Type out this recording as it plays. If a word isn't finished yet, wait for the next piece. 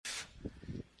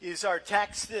is our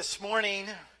text this morning.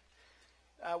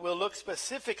 We'll look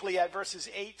specifically at verses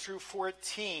 8 through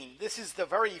 14. This is the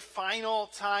very final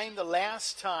time, the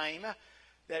last time,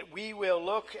 that we will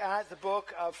look at the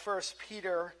book of 1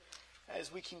 Peter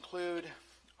as we conclude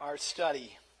our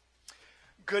study.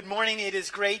 Good morning. It is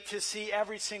great to see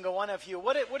every single one of you.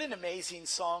 What an amazing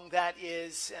song that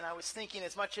is. And I was thinking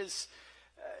as much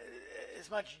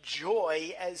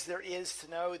joy as there is to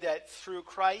know that through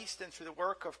Christ and through the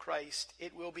work of Christ,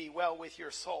 it will be well with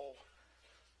your soul.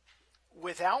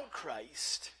 Without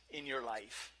Christ in your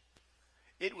life,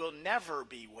 it will never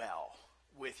be well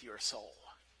with your soul.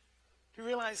 Do you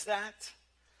realize that?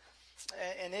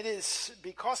 And it is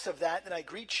because of that I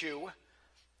greet you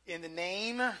in the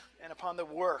name and upon the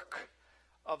work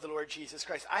of the Lord Jesus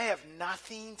Christ. I have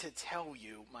nothing to tell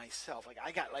you myself.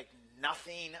 I got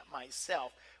nothing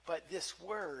myself. But this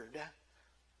word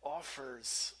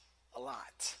offers a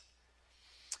lot.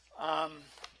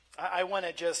 I want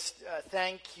to just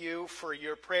thank you for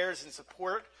your prayers and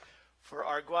support for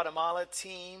our Guatemala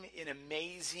team. An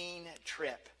amazing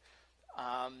trip.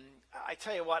 I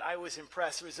tell you what, I was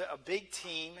impressed. It was a big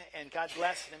team, and God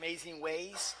bless in amazing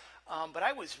ways. But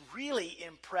I was really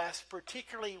impressed,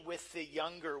 particularly with the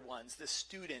younger ones, the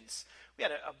students. We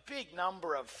had a big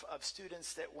number of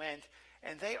students that went,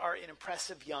 and they are an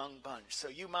impressive young bunch. So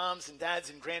you moms and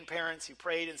dads and grandparents who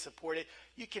prayed and supported,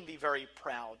 you can be very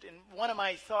proud. And one of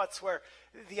my thoughts were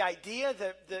the idea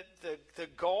that the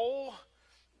goal,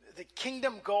 the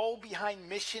kingdom goal behind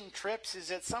mission trips is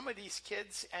that some of these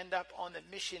kids end up on the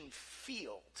mission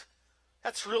field.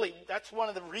 That's one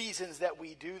of the reasons that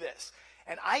we do this.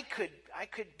 And I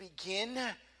could begin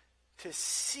to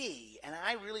see, and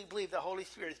I really believe the Holy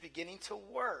Spirit is beginning to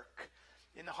work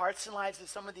in the hearts and lives of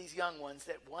some of these young ones,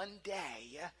 that one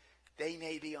day they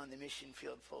may be on the mission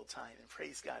field full time, and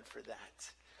praise God for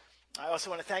that. I also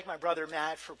want to thank my brother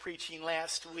Matt for preaching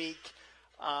last week,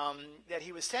 that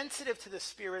he was sensitive to the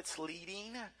Spirit's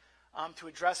leading to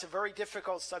address a very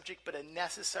difficult subject, but a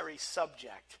necessary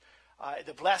subject.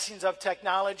 The blessings of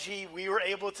technology. We were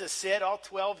able to sit, all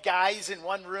 12 guys in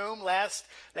one room last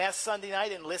Sunday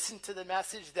night, and listen to the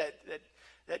message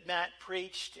that Matt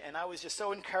preached, and I was just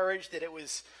so encouraged that it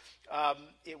was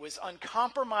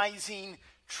uncompromising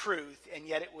truth, and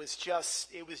yet it was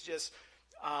just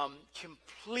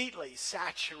completely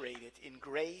saturated in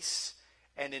grace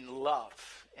and in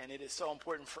love. And it is so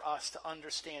important for us to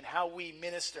understand how we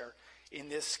minister in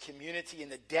this community in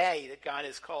the day that God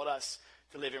has called us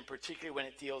to live in, particularly when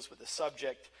it deals with the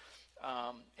subject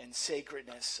and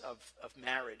sacredness of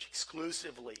marriage,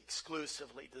 exclusively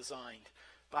designed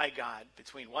by God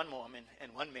between one woman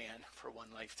and one man for one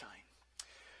lifetime.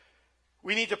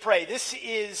 We need to pray. This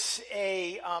is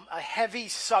a heavy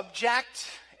subject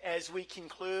as we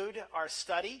conclude our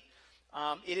study.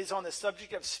 It is on the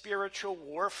subject of spiritual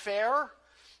warfare,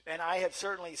 and I have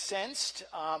certainly sensed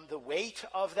the weight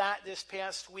of that this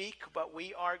past week, but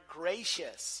we are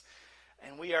gracious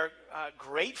and we are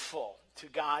grateful to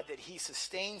God that he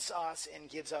sustains us and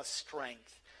gives us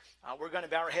strength. We're going to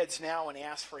bow our heads now and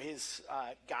ask for his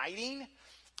guiding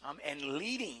and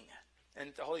leading.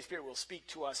 And the Holy Spirit will speak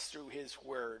to us through his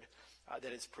word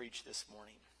that is preached this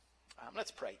morning. Let's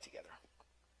pray together.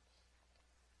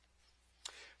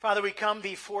 Father, we come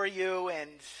before you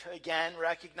and again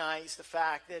recognize the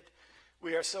fact that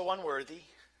we are so unworthy.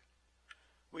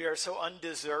 We are so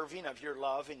undeserving of your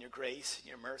love and your grace and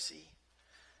your mercy.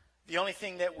 The only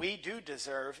thing that we do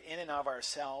deserve in and of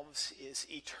ourselves is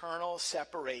eternal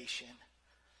separation.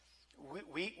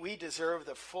 We deserve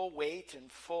the full weight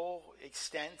and full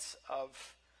extent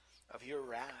of your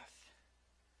wrath.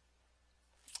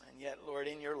 And yet, Lord,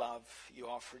 in your love, you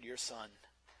offered your Son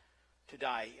to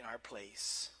die in our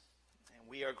place. And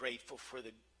we are grateful for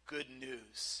the good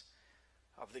news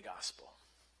of the gospel.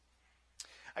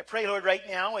 I pray, Lord, right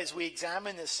now as we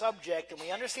examine this subject and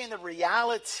we understand the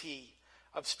reality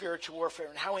of spiritual warfare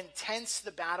and how intense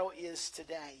the battle is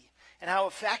today and how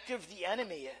effective the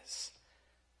enemy is.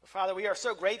 Father, we are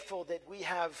so grateful that we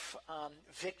have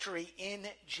victory in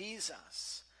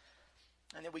Jesus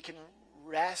and that we can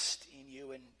rest in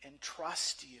you and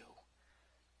trust you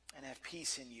and have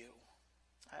peace in you.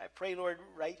 I pray, Lord,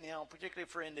 right now, particularly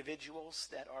for individuals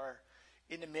that are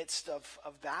in the midst of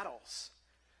battles.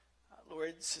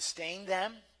 Lord, sustain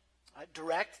them,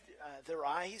 direct their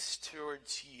eyes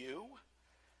towards you.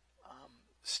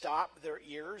 Stop their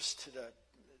ears to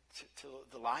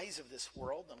the lies of this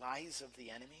world, the lies of the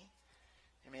enemy,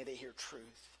 and may they hear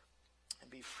truth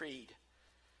and be freed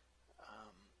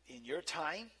in your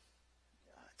time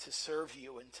to serve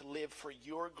you and to live for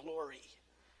your glory.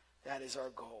 That is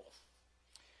our goal.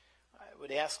 I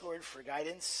would ask, Lord, for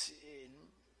guidance in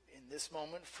this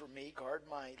moment for me, guard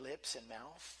my lips and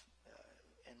mouth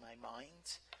and my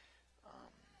mind,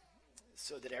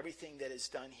 so that everything that is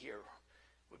done here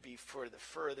would be for the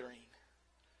furthering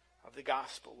of the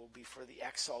gospel, will be for the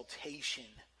exaltation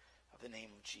of the name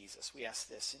of Jesus. We ask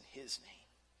this in his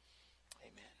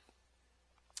name.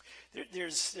 Amen.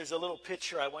 There's a little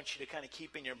picture I want you to kind of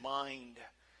keep in your mind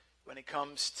when it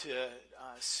comes to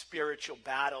spiritual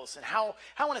battles, and how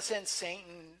in a sense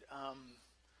Satan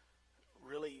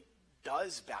really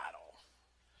does battle.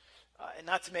 And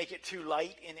not to make it too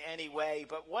light in any way,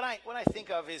 but what I think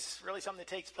of is really something that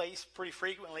takes place pretty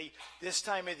frequently this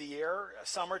time of the year,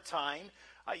 summertime.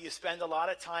 You spend a lot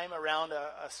of time around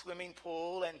a swimming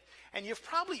pool, and you've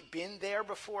probably been there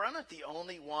before. I'm not the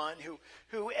only one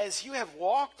who as you have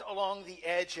walked along the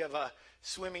edge of a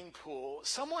swimming pool,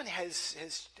 someone has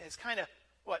kind of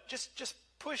just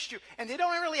pushed you, and they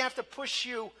don't really have to push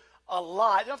you a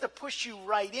lot. They don't have to push you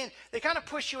right in. They kind of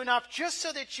push you enough just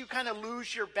so that you kind of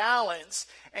lose your balance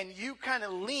and you kind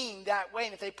of lean that way.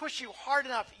 And if they push you hard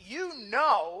enough, you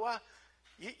know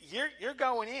you're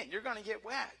going in. You're going to get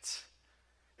wet.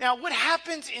 Now, what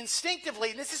happens instinctively,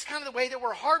 and this is kind of the way that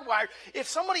we're hardwired, if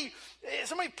somebody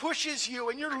pushes you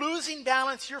and you're losing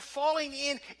balance, you're falling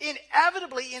in,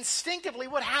 inevitably, instinctively,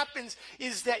 what happens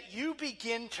is that you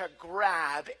begin to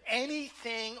grab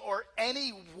anything or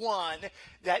anyone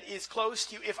that is close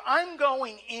to you. If I'm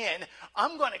going in,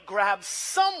 I'm going to grab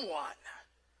someone.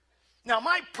 Now,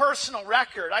 my personal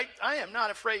record, I am not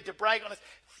afraid to brag on this,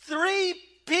 3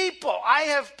 people I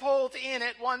have pulled in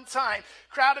at one time.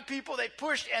 Crowd of people, they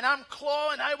pushed, and I'm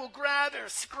clawing, I will grab or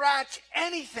scratch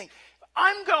anything.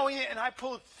 I'm going in, and I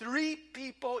pulled 3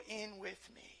 people in with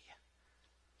me.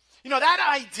 You know,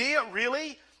 that idea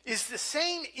really is the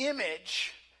same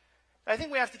image I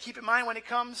think we have to keep in mind when it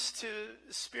comes to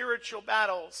spiritual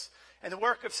battles and the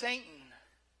work of Satan.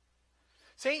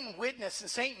 Satan witnessed and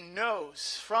Satan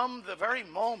knows from the very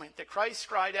moment that Christ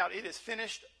cried out, "It is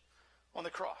finished," on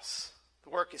the cross. The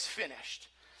work is finished.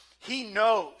 He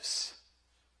knows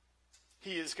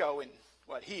he is going,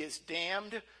 he is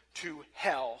damned to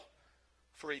hell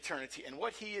for eternity. And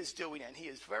what he is doing, and he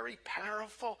is very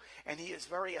powerful and he is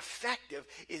very effective,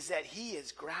 is that he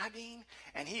is grabbing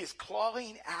and he is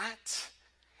clawing at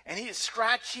and he is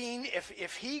scratching.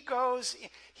 If he goes,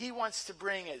 he wants to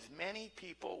bring as many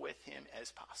people with him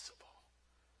as possible.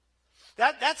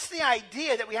 That's the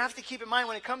idea that we have to keep in mind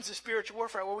when it comes to spiritual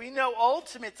warfare. Well, we know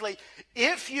ultimately,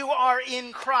 if you are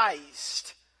in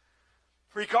Christ,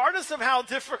 regardless of how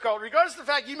difficult, regardless of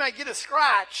the fact you might get a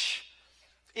scratch,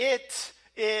 it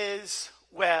is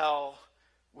well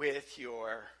with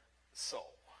your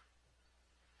soul.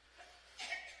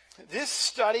 This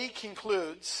study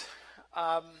concludes,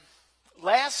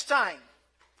 last time,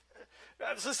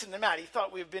 I was listening to Matt. He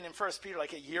thought we've been in 1 Peter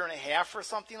like a year and a half or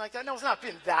something like that. No, it's not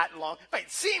been that long. It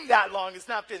might seem that long. It's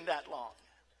not been that long.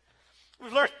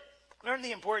 We've learned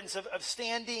the importance of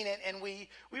standing, and we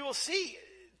will see,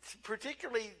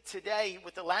 particularly today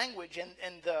with the language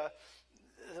and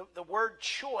the word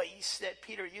choice that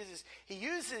Peter uses. He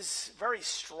uses very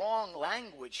strong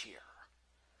language here.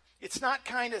 It's not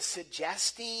kind of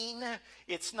suggesting.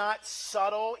 It's not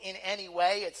subtle in any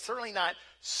way. It's certainly not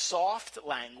soft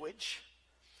language.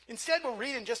 Instead, we'll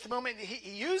read in just a moment,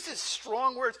 he uses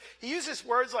strong words. He uses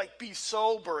words like be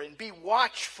sober and be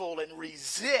watchful and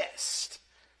resist.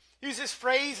 He uses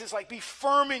phrases like be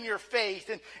firm in your faith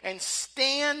and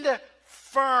stand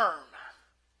firm.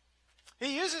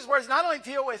 He uses words not only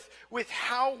deal with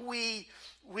how we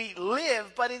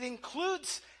live, but it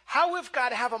includes how we've got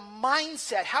to have a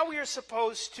mindset, how we are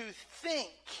supposed to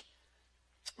think.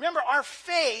 Remember, our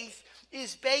faith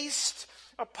is based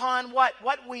upon what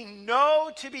we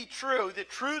know to be true, the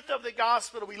truth of the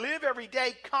gospel. We live every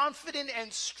day confident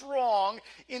and strong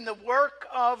in the work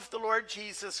of the Lord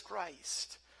Jesus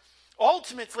Christ.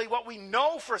 Ultimately, what we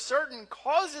know for certain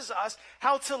causes us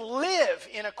how to live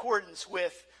in accordance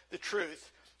with the truth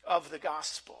of the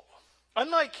gospel.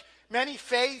 Unlike many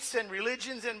faiths and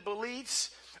religions and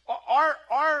beliefs,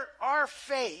 our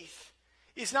faith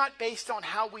is not based on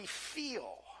how we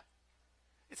feel.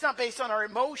 It's not based on our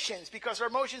emotions, because our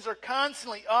emotions are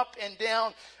constantly up and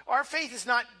down. Our faith is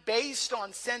not based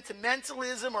on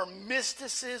sentimentalism or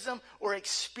mysticism or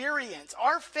experience.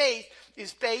 Our faith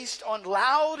is based on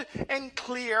loud and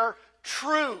clear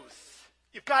truth.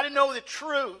 You've got to know the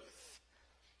truth.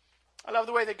 I love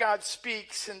the way that God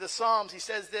speaks in the Psalms. He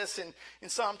says this in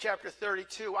Psalm chapter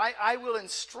 32. I will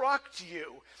instruct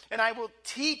you, and I will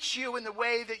teach you in the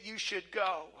way that you should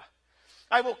go.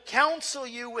 I will counsel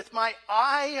you with my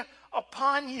eye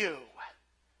upon you.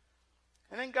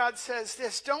 And then God says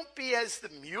this, don't be as the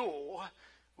mule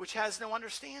which has no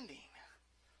understanding.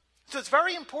 So it's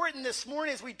very important this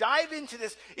morning as we dive into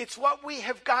this, it's what we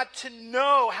have got to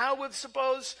know, how we're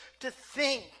supposed to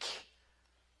think.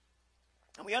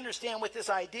 And we understand with this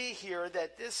idea here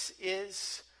that this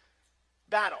is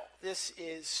battle. This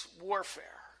is warfare.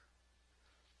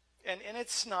 And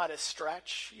it's not a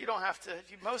stretch. You don't have to,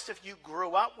 most of you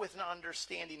grew up with an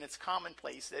understanding that's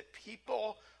commonplace, that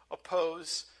people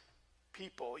oppose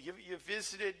people. You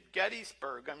visited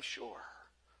Gettysburg, I'm sure.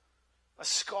 A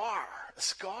scar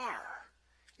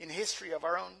in the history of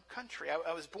our own country.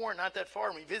 I was born not that far,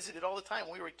 and we visited all the time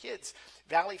when we were kids.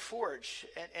 Valley Forge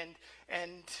and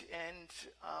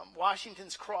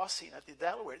Washington's Crossing at the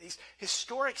Delaware. These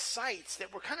historic sites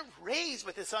that were kind of raised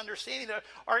with this understanding that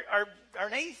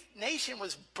our nation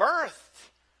was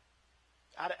birthed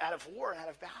out of war and out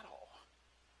of battle.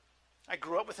 I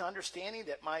grew up with an understanding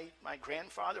that my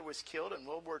grandfather was killed in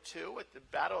World War II at the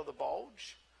Battle of the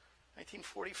Bulge,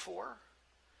 1944.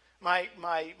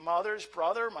 My mother's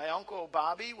brother, my uncle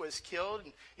Bobby, was killed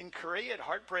in Korea at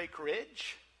Heartbreak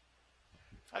Ridge.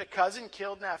 I had a cousin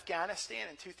killed in Afghanistan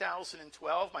in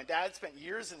 2012. My dad spent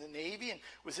years in the Navy and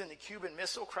was in the Cuban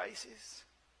Missile Crisis.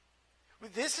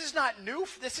 This is not new.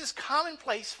 This is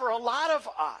commonplace for a lot of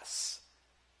us.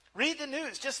 Read the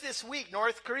news. Just this week,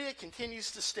 North Korea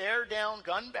continues to stare down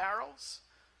gun barrels.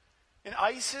 And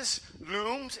ISIS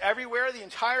looms everywhere. The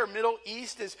entire Middle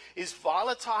East is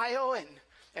volatile,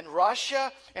 and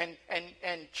Russia and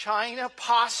China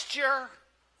posture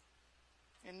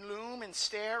and loom and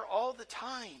stare all the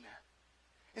time.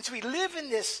 And so we live in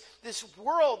this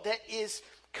world that is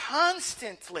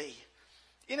constantly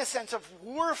in a sense of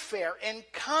warfare and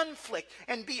conflict.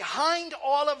 And behind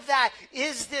all of that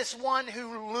is this one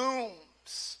who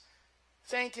looms,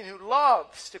 Satan, who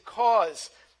loves to cause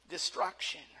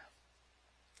destruction.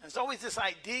 There's always this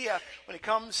idea when it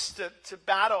comes to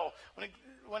battle,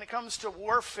 when it comes to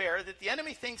warfare, that the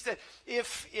enemy thinks that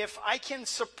if I can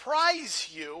surprise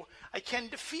you, I can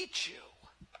defeat you.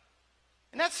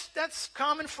 And that's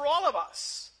common for all of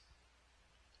us.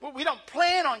 Well, we don't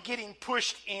plan on getting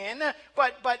pushed in,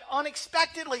 but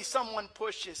unexpectedly someone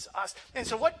pushes us. And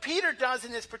so what Peter does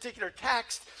in this particular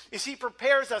text is he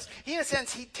prepares us. He, in a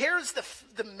sense, he tears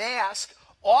the mask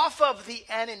off of the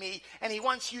enemy, and he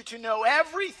wants you to know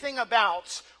everything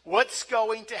about what's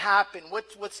going to happen,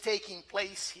 what's taking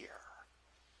place here.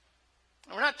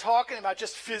 And we're not talking about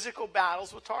just physical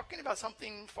battles. We're talking about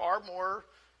something far more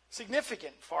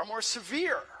significant, far more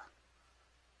severe.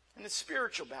 And it's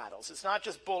spiritual battles. It's not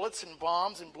just bullets and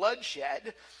bombs and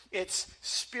bloodshed. It's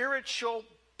spiritual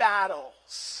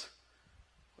battles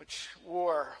which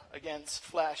war against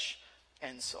flesh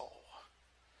and soul.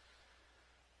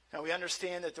 Now we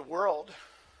understand that the world,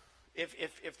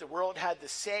 if the world had the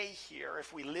say here,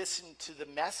 if we listen to the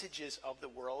messages of the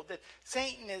world, that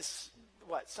Satan is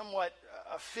somewhat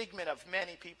a figment of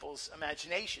many people's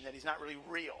imagination, that he's not really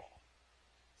real.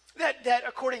 That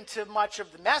according to much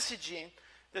of the messaging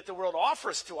that the world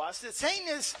offers to us, that Satan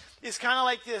is kind of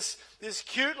like this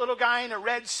cute little guy in a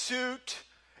red suit,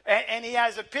 and he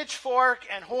has a pitchfork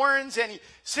and horns, and he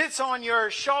sits on your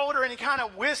shoulder, and he kind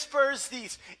of whispers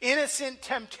these innocent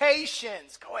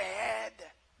temptations. Go ahead.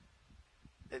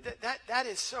 That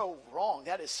is so wrong.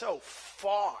 That is so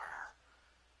far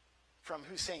from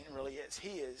who Satan really is.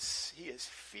 He is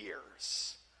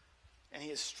fierce, and he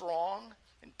is strong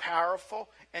and powerful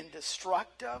and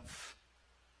destructive,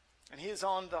 and he is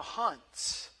on the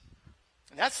hunt.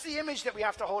 And that's the image that we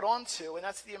have to hold on to, and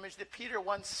that's the image that Peter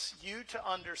wants you to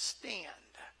understand.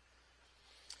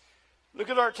 Look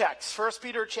at our text, 1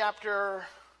 Peter chapter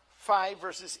 5,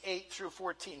 verses 8 through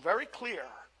 14. Very clear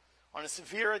on the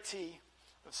severity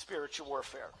of spiritual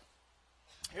warfare.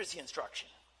 Here's the instruction.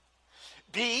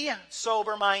 Be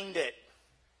sober-minded.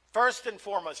 First and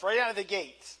foremost, right out of the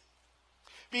gate.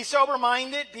 Be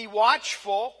sober-minded, be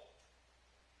watchful.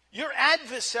 Your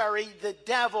adversary, the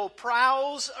devil,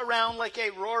 prowls around like a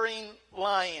roaring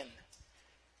lion,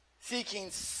 seeking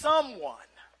someone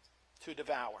to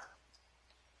devour.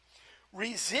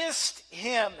 Resist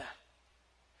him,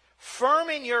 firm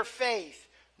in your faith,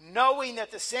 knowing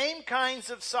that the same kinds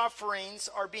of sufferings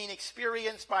are being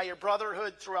experienced by your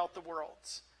brotherhood throughout the world.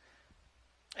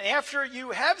 And after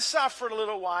you have suffered a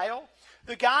little while,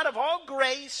 the God of all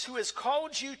grace, who has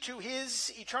called you to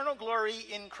his eternal glory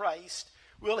in Christ,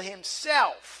 will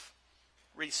himself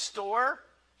restore,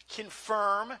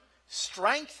 confirm,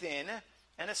 strengthen,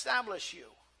 and establish you.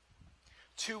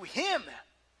 To him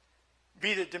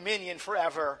be the dominion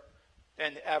forever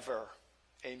and ever.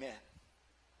 Amen.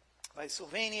 By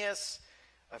Sylvanus,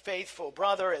 a faithful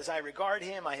brother as I regard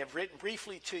him, I have written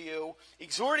briefly to you,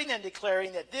 exhorting and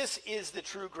declaring that this is the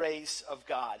true grace of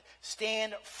God.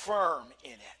 Stand firm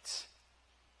in it.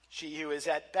 She who is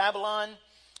at Babylon,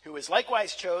 who is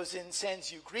likewise chosen,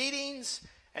 sends you greetings,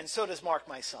 and so does Mark,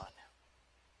 my son.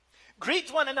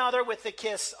 Greet one another with the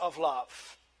kiss of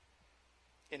love.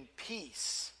 In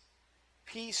peace.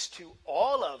 Peace to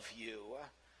all of you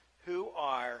who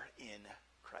are in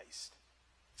Christ.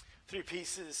 3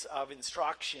 pieces of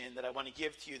instruction that I want to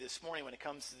give to you this morning when it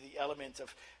comes to the element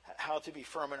of how to be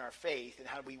firm in our faith and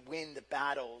how we win the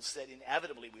battles that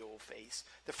inevitably we will face.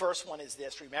 The first one is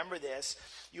this. Remember this.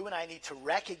 You and I need to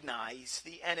recognize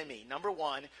the enemy. Number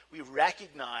 1, we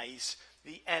recognize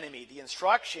the enemy. The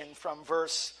instruction from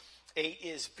verse 8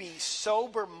 is be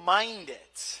sober-minded.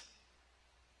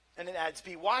 And it adds,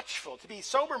 be watchful. To be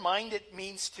sober-minded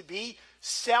means to be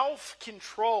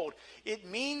self-controlled. It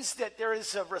means that there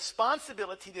is a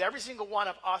responsibility that every single one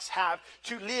of us have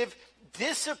to live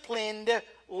disciplined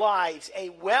lives, a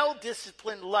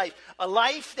well-disciplined life, a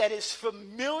life that is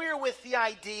familiar with the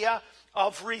idea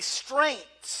of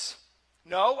restraints.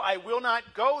 No, I will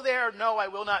not go there. No, I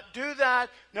will not do that.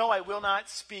 No, I will not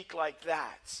speak like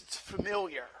that. It's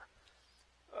familiar.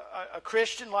 A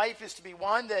Christian life is to be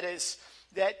one that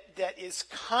is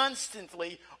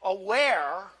constantly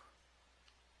aware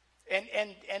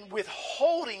and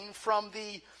withholding from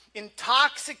the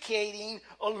intoxicating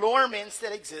allurements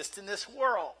that exist in this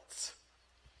world.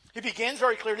 He begins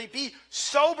very clearly, be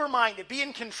sober-minded, be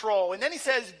in control. And then he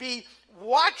says, be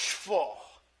watchful.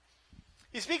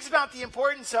 He speaks about the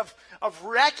importance of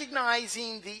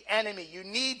recognizing the enemy. You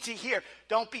need to hear.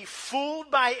 Don't be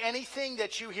fooled by anything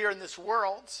that you hear in this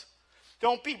world.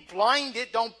 Don't be blinded.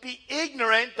 Don't be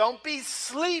ignorant. Don't be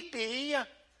sleepy.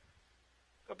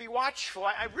 But be watchful.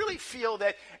 I really feel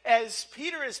that as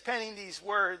Peter is penning these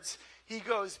words, he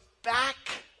goes back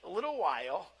a little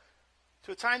while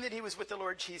to a time that he was with the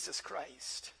Lord Jesus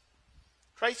Christ.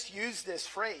 Christ used this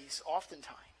phrase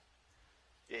oftentimes.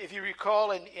 If you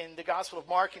recall in the Gospel of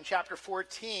Mark in chapter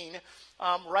 14,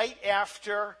 right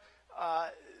after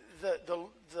the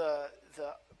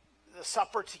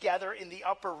supper together in the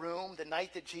upper room, the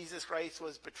night that Jesus Christ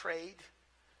was betrayed,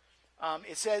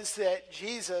 it says that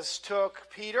Jesus took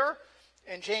Peter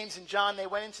and James and John. They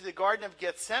went into the Garden of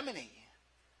Gethsemane.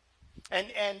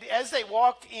 And as they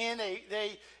walked in,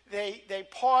 they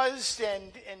paused,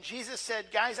 and Jesus said,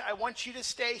 guys, I want you to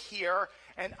stay here,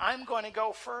 and I'm going to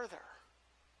go further.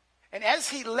 And as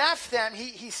he left them,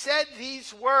 he said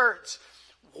these words,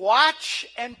 watch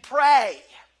and pray.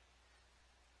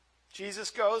 Jesus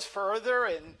goes further,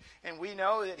 and we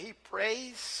know that he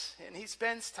prays, and he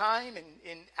spends time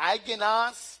in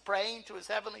agonos, praying to his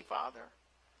heavenly Father.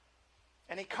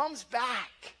 And he comes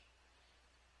back.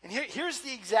 And here's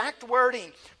the exact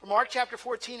wording from Mark chapter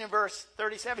 14 and verse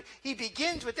 37. He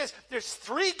begins with this. There's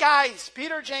 3 guys,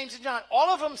 Peter, James, and John. All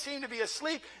of them seem to be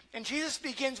asleep. And Jesus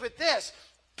begins with this.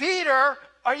 Peter,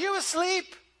 are you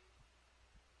asleep?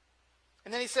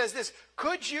 And then he says this,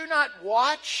 could you not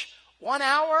watch 1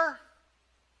 hour?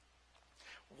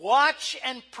 Watch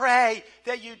and pray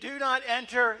that you do not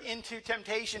enter into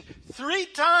temptation. 3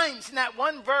 times in that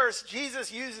one verse,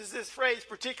 Jesus uses this phrase,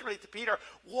 particularly to Peter.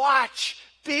 Watch,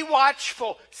 be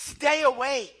watchful, stay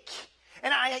awake.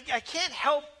 And I can't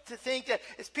help to think that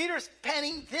as Peter's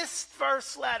penning this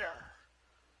first letter,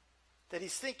 that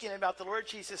he's thinking about the Lord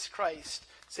Jesus Christ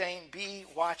saying, be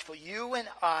watchful. You and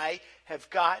I have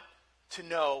got to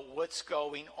know what's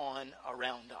going on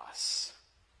around us.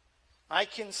 My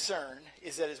concern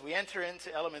is that as we enter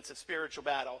into elements of spiritual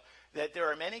battle, that there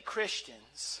are many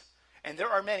Christians and there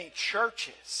are many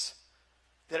churches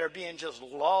that are being just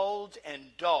lulled and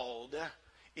dulled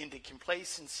into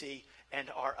complacency and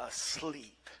are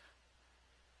asleep.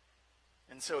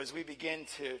 And so as we begin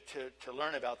to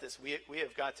learn about this, we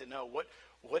have got to know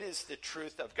what is the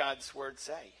truth of God's word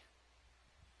say.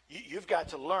 You've got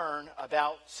to learn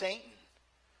about Satan.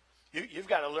 You've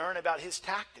got to learn about his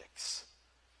tactics.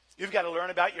 You've got to learn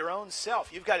about your own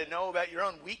self. You've got to know about your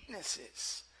own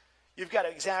weaknesses. You've got to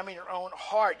examine your own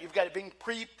heart. You've got to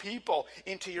bring people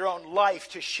into your own life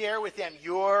to share with them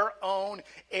your own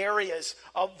areas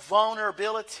of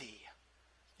vulnerability.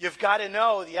 You've got to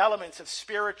know the elements of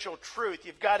spiritual truth.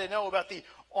 You've got to know about the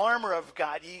armor of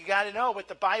God. You've got to know what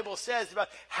the Bible says about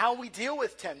how we deal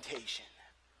with temptation,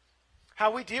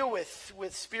 how we deal with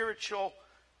spiritual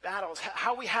battles,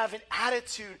 how we have an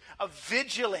attitude of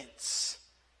vigilance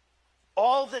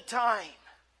all the time.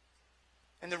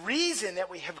 And the reason that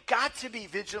we have got to be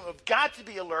vigilant, we've got to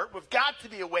be alert, we've got to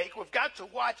be awake, we've got to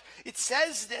watch, it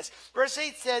says this. Verse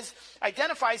 8 says,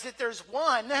 identifies that there's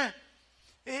one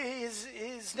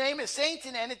His name is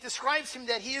Satan, and it describes him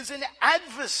that he is an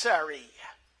adversary.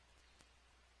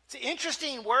 It's an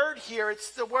interesting word here.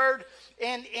 It's the word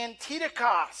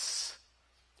antidikos,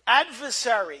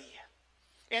 adversary.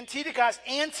 Antidikos,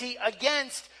 anti,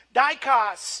 against,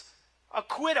 dikos,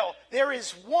 acquittal. There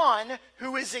is one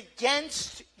who is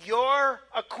against your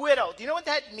acquittal. Do you know what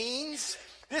that means?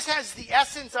 This has the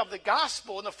essence of the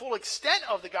gospel and the full extent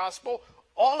of the gospel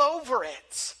all over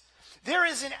it. There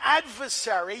is an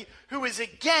adversary who is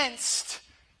against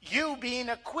you being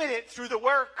acquitted through the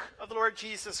work of the Lord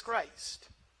Jesus Christ.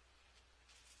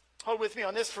 Hold with me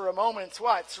on this for a moment. It's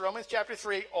what? It's Romans chapter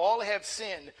 3. All have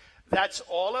sinned. That's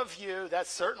all of you.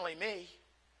 That's certainly me.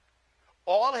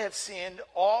 All have sinned.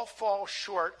 All fall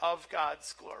short of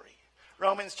God's glory.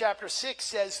 Romans chapter 6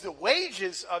 says the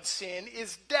wages of sin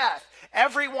is death.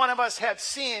 Every one of us have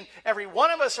sinned. Every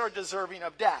one of us are deserving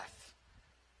of death.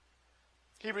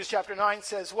 Hebrews chapter 9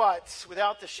 says what?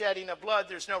 Without the shedding of blood,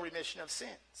 there's no remission of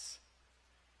sins.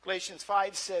 Galatians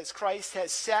 5 says Christ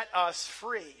has set us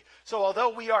free. So although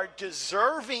we are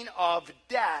deserving of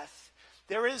death,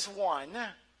 there is one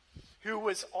who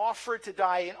was offered to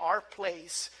die in our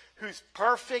place, whose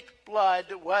perfect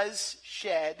blood was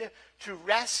shed to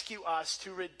rescue us,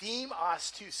 to redeem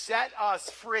us, to set us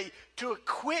free, to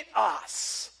acquit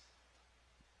us.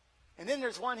 And then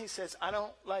there's one who says, I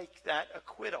don't like that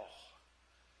acquittal.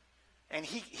 And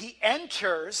he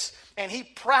enters and he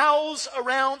prowls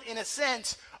around, in a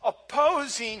sense,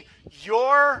 opposing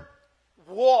your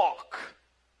walk.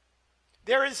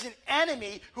 There is an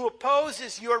enemy who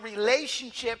opposes your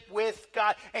relationship with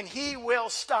God, and he will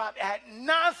stop at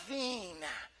nothing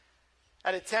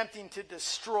at attempting to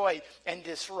destroy and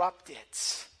disrupt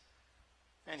it.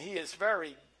 And he is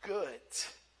very good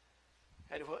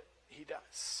at what he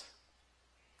does.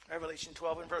 Revelation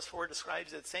 12 and verse 4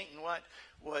 describes that Satan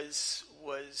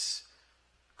was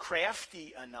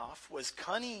crafty enough, was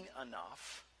cunning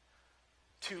enough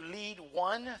to lead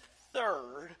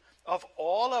 1/3 of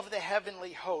all of the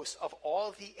heavenly hosts, of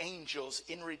all the angels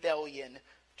in rebellion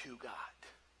to God.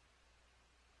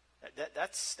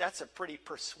 That's a pretty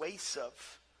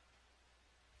persuasive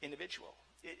individual.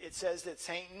 It says that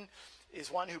Satan is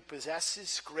one who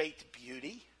possesses great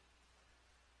beauty.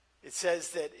 It says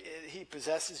that he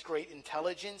possesses great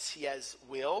intelligence. He has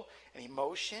will and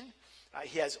emotion.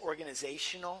 He has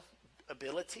organizational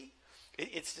ability.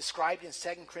 It's described in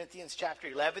 2 Corinthians chapter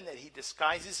 11 that he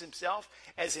disguises himself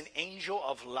as an angel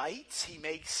of light. He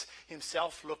makes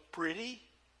himself look pretty.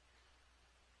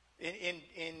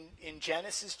 In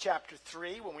Genesis chapter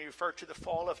 3, when we refer to the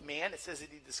fall of man, it says that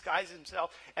he disguises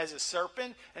himself as a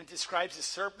serpent and describes the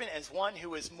serpent as one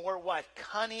who is more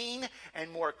cunning and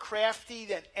more crafty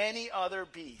than any other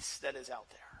beast that is out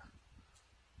there.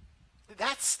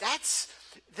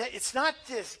 It's not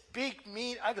this big,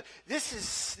 mean, ugly. This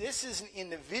is an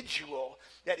individual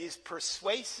that is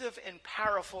persuasive and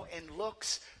powerful and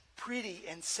looks pretty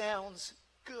and sounds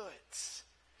good.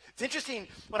 It's interesting,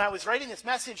 when I was writing this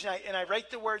message, and I write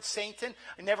the word Satan,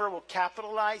 I never will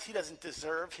capitalize. He doesn't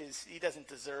deserve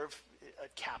a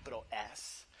capital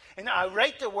S. And I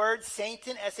write the word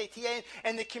Satan, S-A-T-A,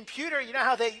 and the computer, you know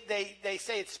how they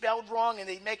say it's spelled wrong, and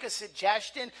they make a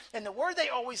suggestion, and the word they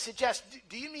always suggest,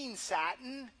 do you mean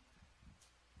satin?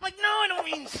 I'm like, no, I don't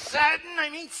mean satin, I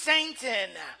mean Satan.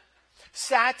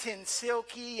 Satin,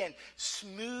 silky, and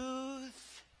smooth.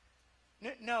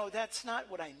 No, that's not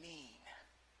what I mean.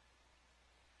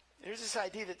 There's this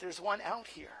idea that there's one out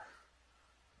here.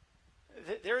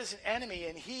 There is an enemy,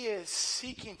 and he is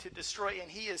seeking to destroy, and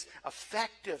he is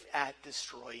effective at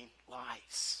destroying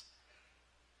lies,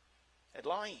 at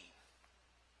lying.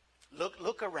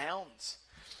 Look around.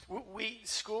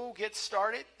 School gets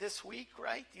started this week,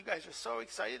 right? You guys are so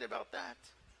excited about that.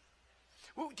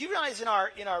 Do you realize in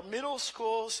our middle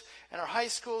schools and our high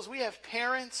schools, we have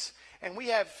parents and we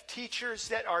have teachers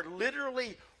that are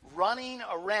literally running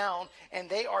around, and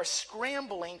they are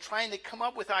scrambling, trying to come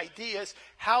up with ideas.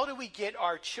 How do we get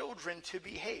our children to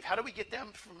behave? How do we get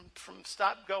them from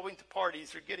stop going to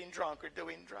parties or getting drunk or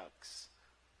doing drugs?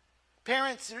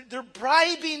 Parents, they're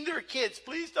bribing their kids.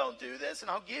 Please don't do this, and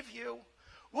I'll give you.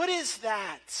 What is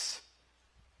that?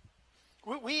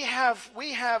 We have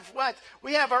what?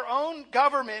 We have our own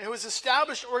government who has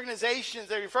established organizations.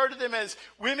 They refer to them as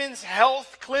women's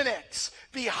health clinics.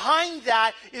 Behind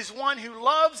that is one who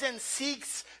loves and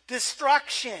seeks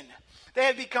destruction. They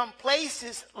have become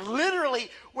places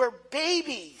literally where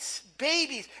babies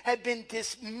have been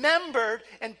dismembered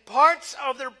and parts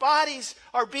of their bodies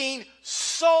are being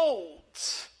sold.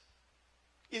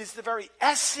 It is the very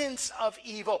essence of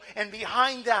evil. And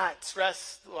behind that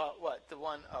rests what? The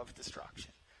one of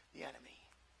destruction, the enemy.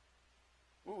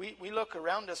 We look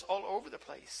around us all over the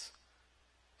place.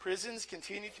 Prisons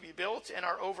continue to be built and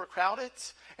are overcrowded,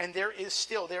 and there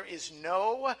is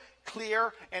no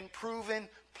clear and proven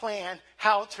plan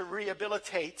how to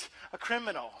rehabilitate a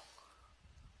criminal.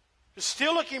 They're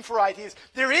still looking for ideas.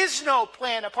 There is no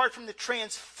plan apart from the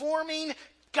transforming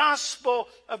gospel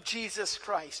of Jesus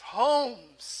Christ.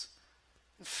 Homes,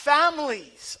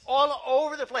 families all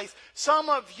over the place. Some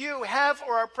of you have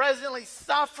or are presently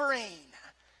suffering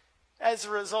as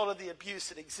a result of the abuse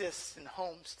that exists in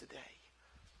homes today.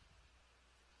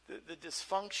 The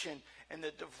dysfunction and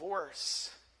the divorce.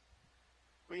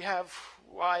 We have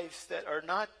wives that are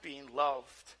not being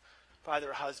loved by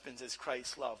their husbands as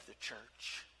Christ loved the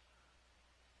church.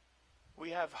 We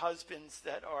have husbands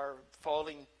that are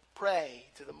falling prey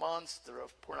to the monster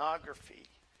of pornography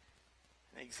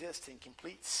and exist in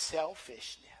complete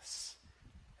selfishness.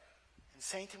 And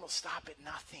Satan will stop at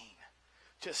nothing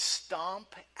to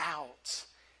stomp out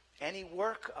any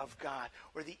work of God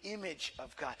or the image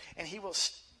of God. And he will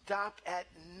stop at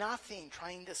nothing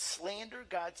trying to slander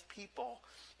God's people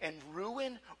and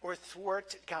ruin or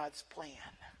thwart God's plan.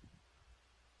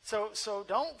 So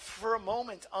don't for a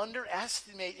moment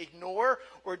underestimate, ignore,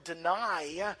 or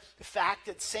deny the fact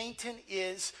that Satan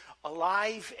is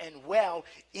alive and well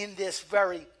in this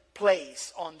very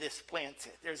place on this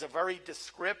planet. There's a very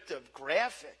descriptive,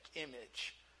 graphic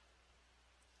image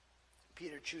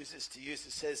Peter chooses to use.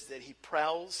 It says that he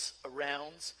prowls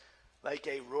around like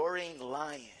a roaring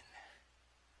lion.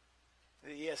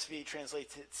 The ESV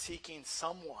translates it seeking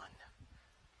someone.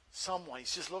 Someone.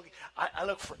 He's just looking. I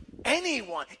look for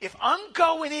anyone. If I'm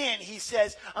going in, he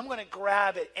says, I'm going to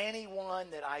grab at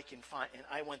anyone that I can find, and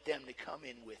I want them to come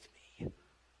in with me.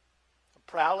 A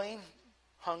prowling,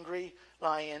 hungry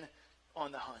lion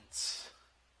on the hunt.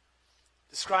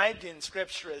 Described in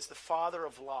Scripture as the father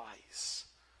of lies.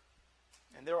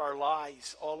 And there are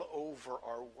lies all over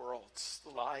our worlds.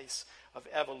 The lies of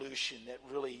evolution that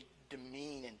really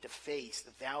demean and deface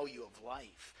the value of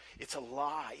life. It's a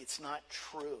lie. It's not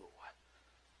true.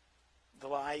 The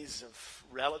lies of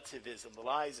relativism, the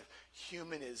lies of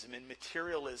humanism and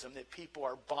materialism that people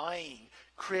are buying,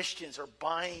 Christians are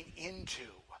buying into.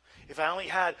 If I only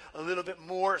had a little bit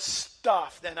more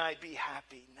stuff, then I'd be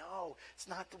happy. No, it's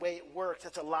not the way it works.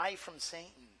 That's a lie from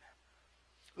Satan.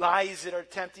 Lies that are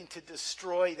attempting to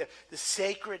destroy the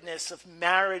sacredness of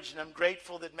marriage, and I'm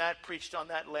grateful that Matt preached on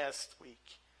that last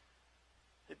week.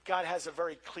 That God has a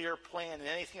very clear plan, and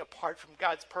anything apart from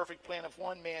God's perfect plan of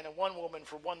one man and one woman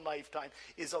for one lifetime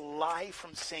is a lie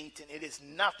from Satan. It is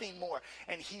nothing more,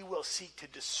 and he will seek to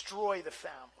destroy the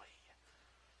family.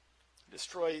 It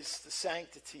destroys the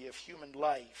sanctity of human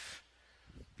life.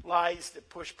 Lies that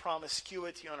push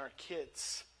promiscuity on our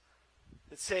kids.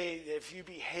 That say that if you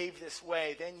behave this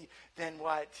way, then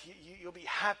what? You'll be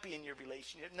happy in your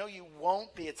relationship. No, you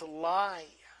won't be. It's a lie.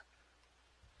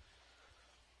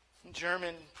 A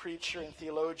German preacher and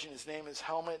theologian, his name is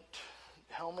Helmut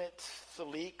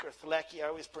Thielicke or Thielicke. I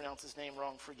always pronounce his name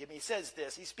wrong. Forgive me. He says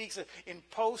this. He speaks of in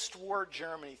post-war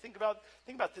Germany. Think about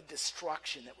the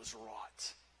destruction that was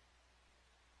wrought.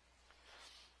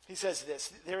 He says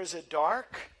this: there is a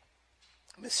dark,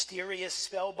 mysterious,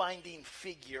 spellbinding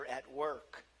figure at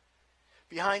work.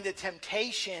 Behind the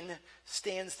temptation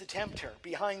stands the tempter.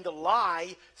 Behind the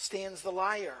lie stands the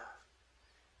liar.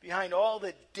 Behind all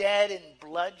the dead and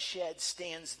bloodshed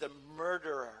stands the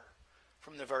murderer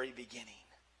from the very beginning.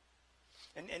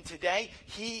 And today,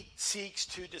 he seeks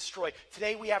to destroy.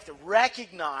 Today, we have to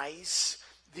recognize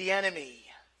the enemy.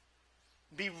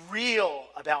 Be real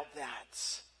about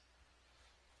that.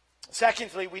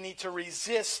 Secondly, we need to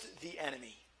resist the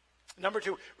enemy. Number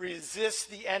 2, resist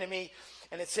the enemy,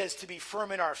 and it says to be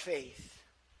firm in our faith.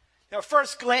 Now, at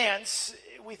first glance,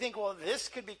 we think, well, this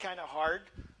could be kind of hard.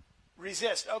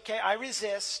 Resist. Okay, I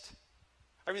resist.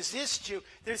 I resist you.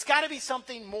 There's got to be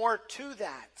something more to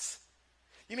that.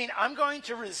 You mean I'm going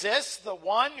to resist the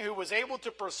one who was able to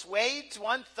persuade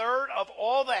 1/3 of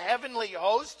all the heavenly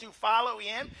hosts to follow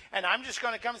him, and I'm just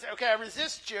going to come and say, okay, I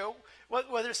resist you?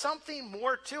 Well, there's something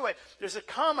more to it. There's a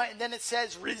comma, and then it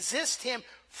says, resist him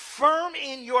firm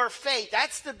in your faith.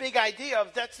 That's the big idea.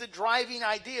 That's the driving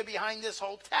idea behind this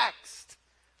whole text.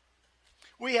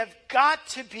 We have got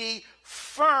to be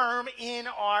firm in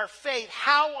our faith.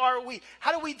 How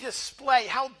do we display?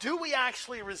 How do we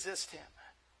actually resist him?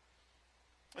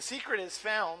 The secret is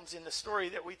found in the story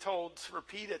that we told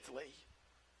repeatedly,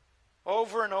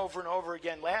 over and over and over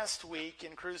again, last week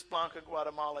in Cruz Blanca,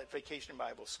 Guatemala at Vacation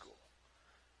Bible School,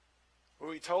 where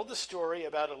we told the story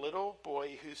about a little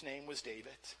boy whose name was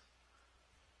David.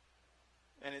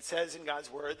 And it says in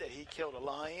God's word that he killed a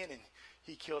lion and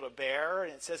he killed a bear.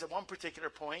 And it says at one particular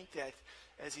point that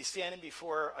as he's standing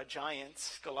before a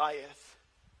giant, Goliath,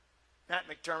 Matt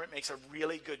McDermott makes a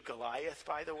really good Goliath,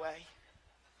 by the way.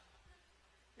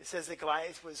 It says that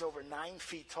Goliath was over 9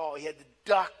 feet tall. He had to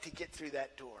duck to get through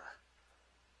that door.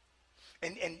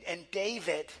 And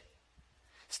David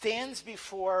stands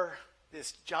before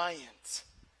this giant,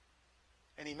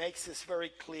 and he makes this very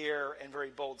clear and very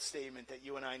bold statement that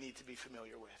you and I need to be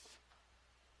familiar with.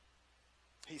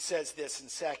 He says this in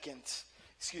 1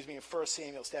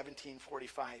 Samuel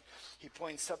 17:45. He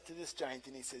points up to this giant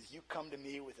and he says, "You come to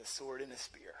me with a sword and a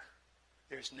spear.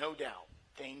 There's no doubt,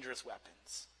 dangerous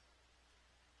weapons."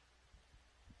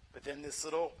 But then this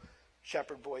little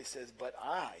shepherd boy says, but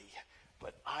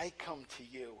I come to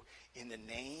you in the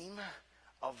name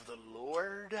of the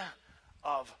Lord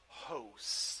of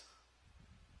hosts.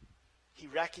 He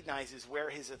recognizes where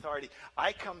his authority.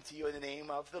 I come to you in the name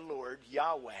of the Lord,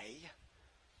 Yahweh,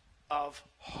 of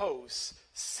hosts,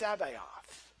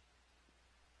 Sabaoth.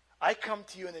 I come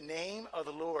to you in the name of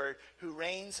the Lord who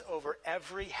reigns over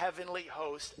every heavenly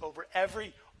host, over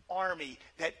every army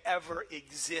that ever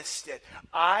existed.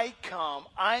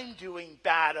 I'm doing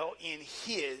battle in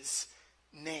his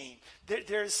name.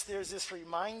 There's this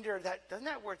reminder that, doesn't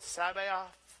that word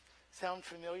Sabaoth sound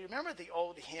familiar? Remember the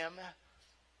old hymn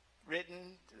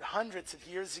written hundreds of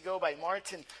years ago by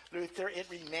Martin Luther? It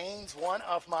remains one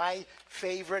of my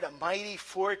favorite. A mighty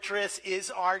fortress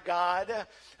is our God.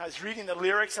 I was reading the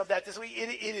lyrics of that this week.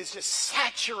 It is just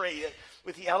saturated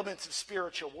with the elements of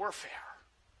spiritual warfare.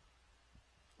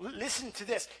 Listen to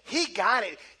this. He got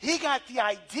it. He got the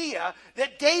idea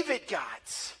that David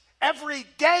got. Every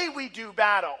day we do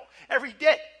battle. Every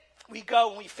day we go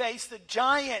and we face the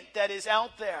giant that is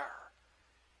out there.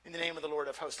 In the name of the Lord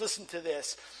of hosts. Listen to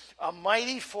this. A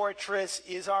mighty fortress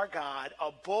is our God,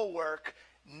 a bulwark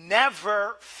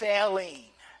never failing.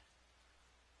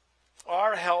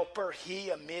 Our helper,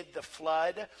 he amid the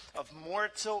flood of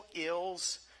mortal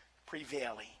ills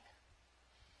prevailing.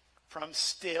 From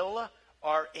still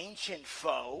our ancient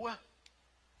foe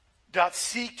doth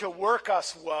seek to work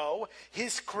us woe.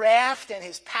 His craft and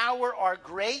his power are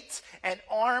great, and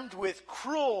armed with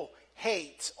cruel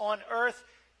hate on earth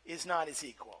is not his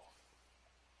equal.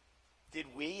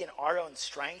 Did we in our own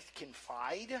strength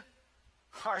confide?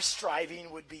 Our striving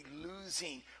would be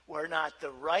losing were not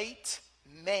the right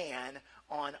man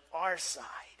on our side,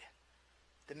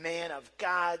 the man of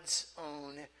God's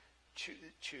own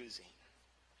choosing.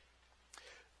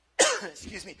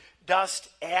 Excuse me. Dost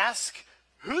ask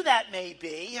who that may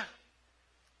be?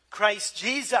 Christ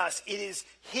Jesus, it is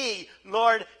he,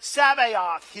 Lord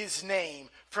Sabaoth, his name,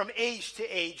 from age to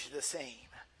age the same.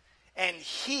 And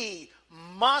he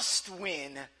must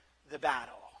win the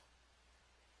battle.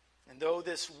 And though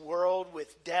this world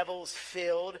with devils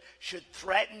filled should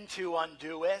threaten to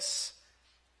undo us,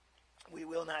 we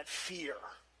will not fear,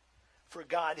 for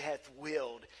God hath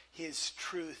willed his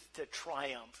truth to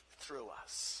triumph through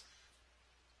us.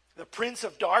 The prince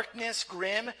of darkness,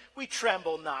 grim, we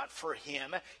tremble not for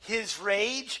him. His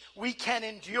rage we can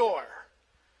endure.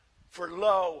 For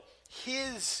lo,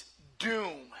 his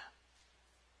doom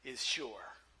is sure.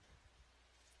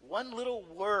 One little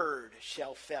word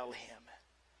shall fell him.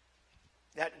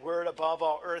 That word above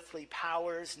all earthly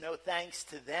powers, no thanks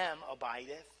to them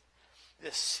abideth.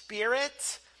 The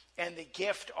Spirit and the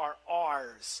gift are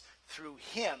ours through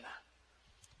him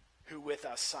who with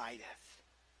us sideth.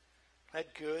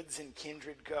 Let goods and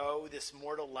kindred go, this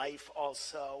mortal life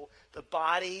also. The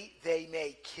body they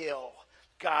may kill.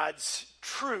 God's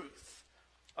truth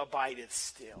abideth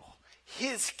still.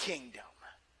 His kingdom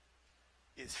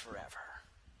is forever.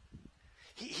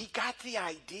 He got the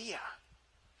idea.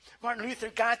 Martin Luther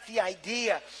got the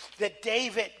idea that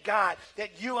David got,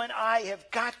 that you and I have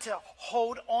got to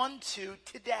hold on to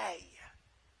today.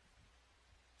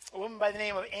 A woman by the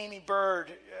name of Amy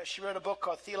Bird, she wrote a book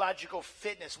called Theological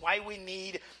Fitness, Why We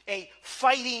Need a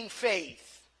Fighting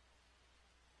Faith.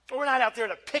 We're not out there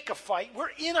to pick a fight, we're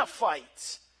in a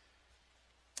fight.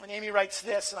 And Amy writes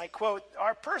this, and I quote,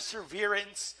 our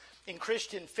perseverance in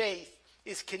Christian faith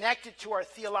is connected to our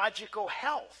theological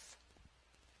health.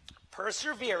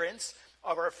 Perseverance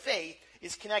of our faith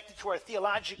is connected to our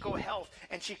theological health.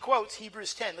 And she quotes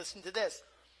Hebrews 10. Listen to this.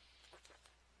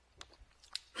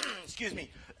 Excuse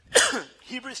me.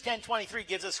 Hebrews 10:23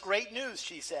 gives us great news,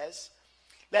 she says.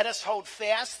 Let us hold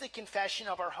fast the confession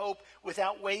of our hope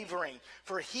without wavering,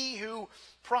 for he who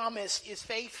promised is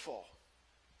faithful.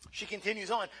 She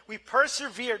continues on. We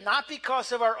persevere not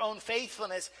because of our own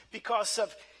faithfulness, because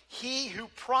of he who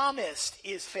promised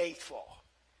is faithful.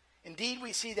 Indeed,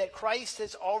 we see that Christ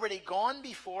has already gone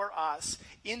before us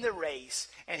in the race,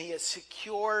 and he has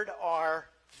secured our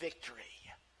victory.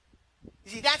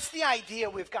 You see, that's the idea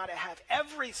we've got to have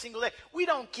every single day. We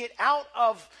don't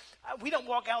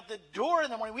walk out the door in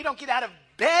the morning. We don't get out of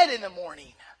bed in the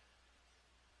morning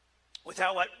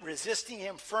without resisting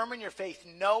him, firm in your faith,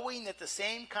 knowing that the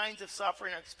same kinds of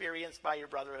suffering are experienced by your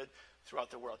brotherhood throughout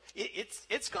the world.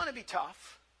 It's going to be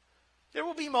tough. There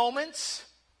will be moments.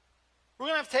 We're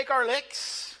going to have to take our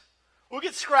licks. We'll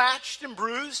get scratched and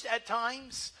bruised at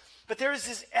times. But there is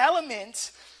this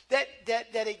element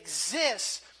that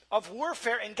exists of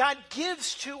warfare, and God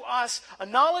gives to us a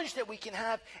knowledge that we can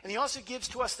have, and he also gives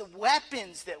to us the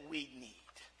weapons that we need.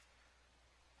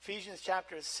 Ephesians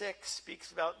chapter 6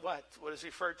 speaks about what is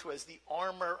referred to as the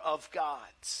armor of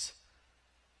God's.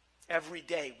 Every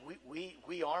day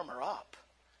we armor up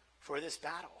for this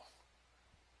battle.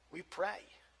 We pray.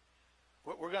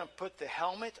 We're going to put the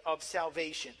helmet of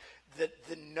salvation, the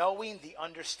knowing, the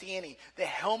understanding. The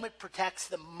helmet protects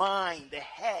the mind, the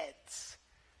heads.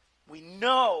 We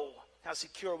know how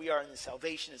secure we are in the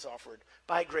salvation is offered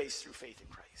by grace through faith in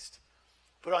Christ.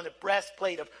 Put on the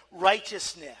breastplate of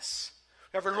righteousness.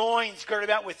 We have our loins girded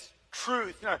about with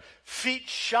truth, and our feet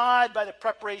shod by the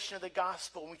preparation of the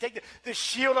gospel. And we take the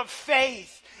shield of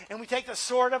faith, and we take the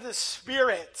sword of the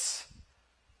Spirit.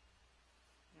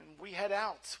 And we head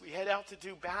out. We head out to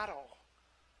do battle.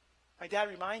 My dad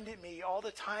reminded me all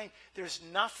the time, there's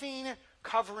nothing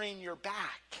covering your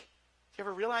back. You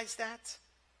ever realize that?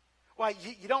 Why,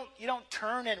 you don't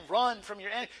turn and run from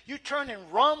your enemy. You turn and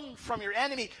run from your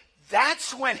enemy.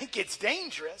 That's when it gets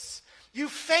dangerous. You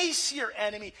face your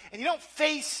enemy, and you don't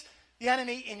face the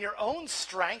enemy in your own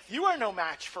strength. You are no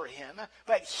match for him,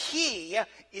 but he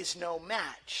is no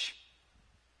match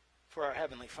for our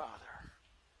Heavenly Father.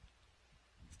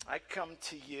 I come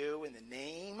to you in the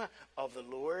name of the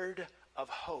Lord of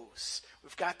hosts.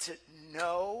 We've got to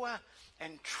know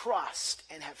and trust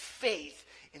and have faith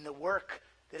in the work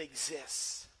that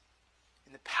exists,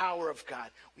 in the power of God.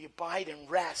 We abide and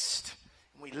rest,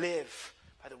 and we live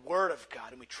by the Word of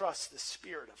God, and we trust the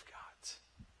Spirit of God.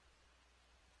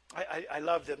 I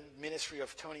love the ministry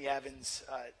of Tony Evans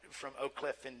from Oak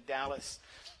Cliff in Dallas,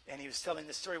 and he was telling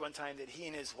the story one time that he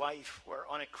and his wife were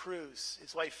on a cruise,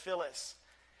 his wife Phyllis,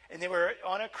 and they were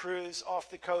on a cruise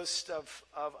off the coast of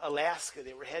Alaska.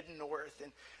 They were heading north,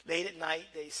 and late at night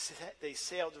they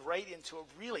sailed right into a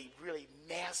really, really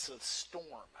massive storm.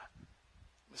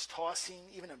 It was tossing,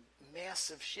 even a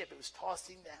massive ship, it was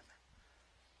tossing them.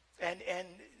 And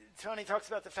Tony talks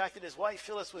about the fact that his wife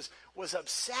Phyllis was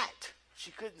upset.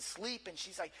 She couldn't sleep, and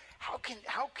she's like, how can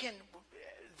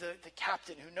the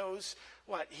captain who knows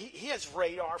what he has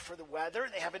radar for the weather,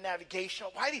 and they have a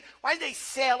navigational, why did they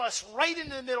sail us right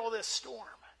into the middle of this storm?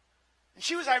 And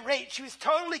she was irate. She was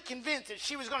totally convinced that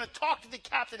she was going to talk to the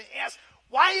captain and ask,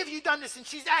 why have you done this? And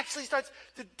she actually starts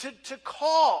to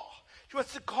call. She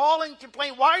wants to call and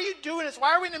complain, why are you doing this?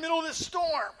 Why are we in the middle of this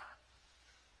storm?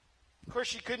 Of course,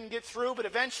 she couldn't get through, but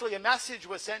eventually a message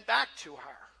was sent back to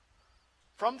her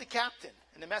from the captain.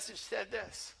 And the message said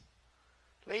this: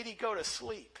 lady, go to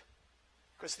sleep,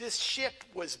 because this ship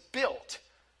was built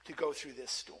to go through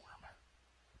this storm.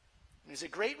 And it's a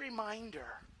great reminder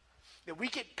that we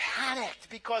get panicked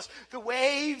because the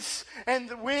waves and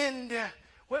the wind.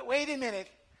 Wait a minute.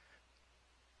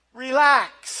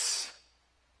 Relax.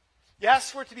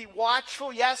 Yes, we're to be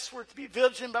watchful. Yes, we're to be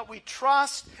vigilant, but we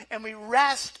trust and we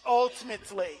rest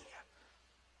ultimately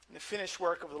in the finished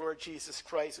work of the Lord Jesus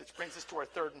Christ, which brings us to our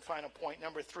third and final point.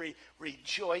 Number 3,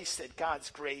 rejoice that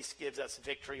God's grace gives us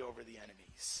victory over the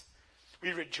enemies.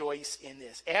 We rejoice in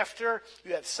this. After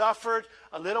you have suffered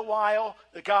a little while,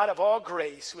 the God of all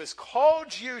grace, who has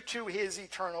called you to his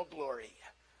eternal glory.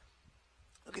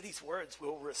 Look at these words.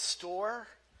 Will restore,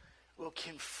 will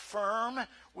confirm,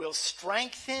 will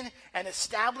strengthen, and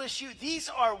establish you. These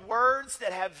are words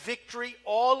that have victory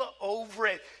all over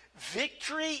it.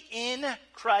 Victory in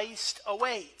Christ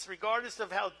awaits, regardless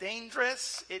of how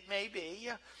dangerous it may be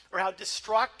or how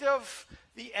destructive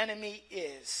the enemy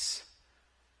is.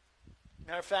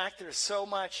 Matter of fact, there's so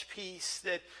much peace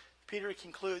that Peter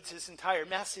concludes his entire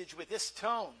message with this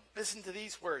tone. Listen to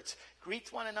these words.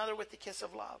 Greet one another with the kiss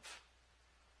of love.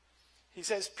 He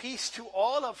says, peace to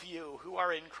all of you who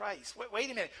are in Christ.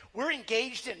 Wait a minute. We're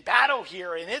engaged in battle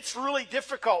here, and it's really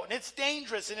difficult, and it's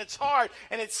dangerous, and it's hard,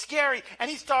 and it's scary.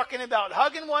 And he's talking about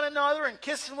hugging one another and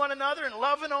kissing one another and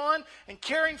loving on and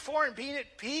caring for and being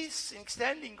at peace and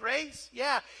extending grace.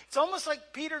 Yeah, it's almost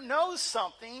like Peter knows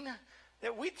something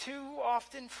that we too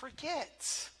often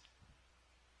forget.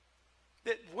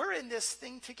 That we're in this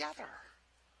thing together.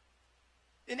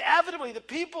 Inevitably, the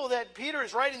people that Peter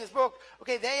is writing this book,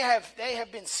 okay, they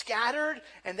have been scattered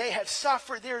and they have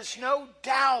suffered. There's no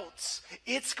doubts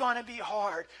it's going to be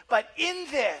hard. But in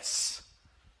this,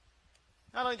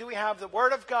 not only do we have the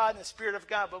Word of God and the Spirit of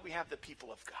God, but we have the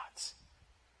people of God.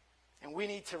 And we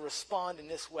need to respond in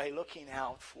this way, looking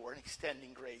out for and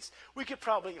extending grace. We could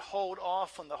probably hold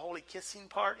off on the holy kissing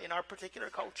part in our particular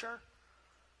culture.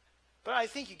 But I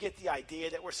think you get the idea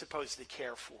that we're supposed to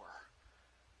care for.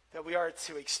 That we are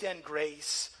to extend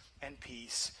grace and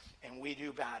peace. And we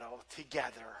do battle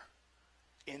together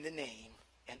in the name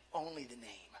and only the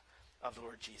name of the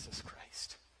Lord Jesus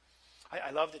Christ.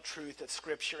 I love the truth of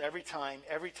Scripture. Every time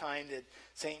that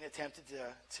Satan attempted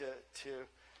to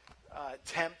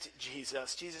tempt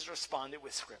Jesus, Jesus responded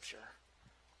with Scripture.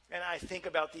 And I think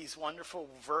about these wonderful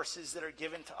verses that are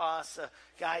given to us. A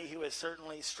guy who has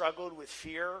certainly struggled with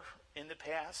fear in the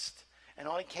past and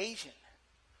on occasion.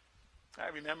 I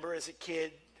remember as a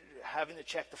kid having to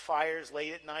check the fires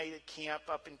late at night at camp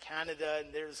up in Canada,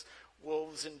 and there's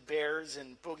wolves and bears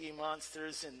and boogie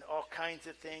monsters and all kinds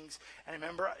of things. And I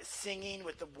remember singing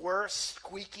with the worst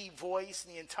squeaky voice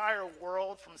in the entire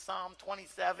world from Psalm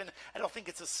 27. I don't think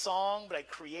it's a song, but I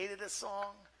created a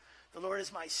song. The Lord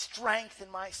is my strength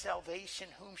and my salvation.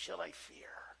 Whom shall I fear?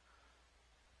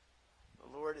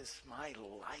 The Lord is my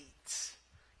light.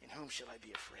 In whom shall I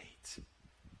be afraid?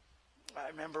 I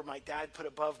remember my dad put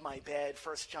above my bed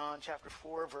 1 John chapter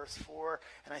 4, verse 4,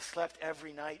 and I slept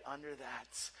every night under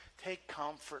that. Take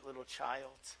comfort, little child.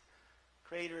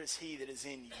 Greater is he that is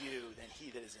in you than he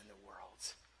that is in the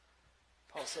world.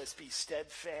 Paul says, be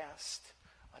steadfast,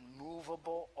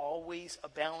 unmovable, always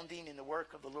abounding in the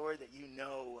work of the Lord, that you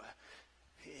know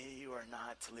you are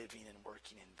not living and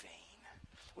working in vain.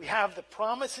 We have the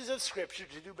promises of Scripture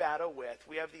to do battle with.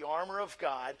 We have the armor of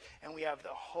God, and we have the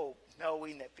hope,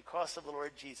 knowing that because of the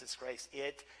Lord Jesus Christ,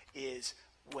 it is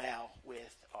well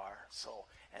with our soul.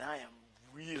 And I am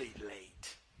really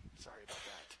late. Sorry about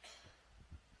that.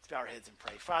 Let's bow our heads and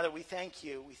pray. Father, we thank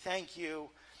you. We thank you,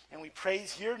 and we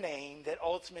praise your name that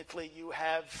ultimately you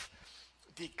have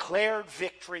declared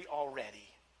victory already.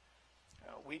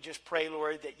 We just pray,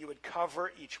 Lord, that you would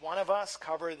cover each one of us,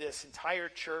 cover this entire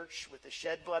church with the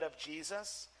shed blood of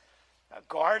Jesus.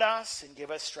 Guard us and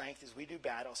give us strength as we do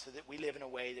battle so that we live in a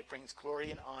way that brings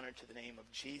glory and honor to the name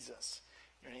of Jesus.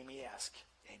 In your name we ask.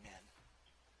 Amen.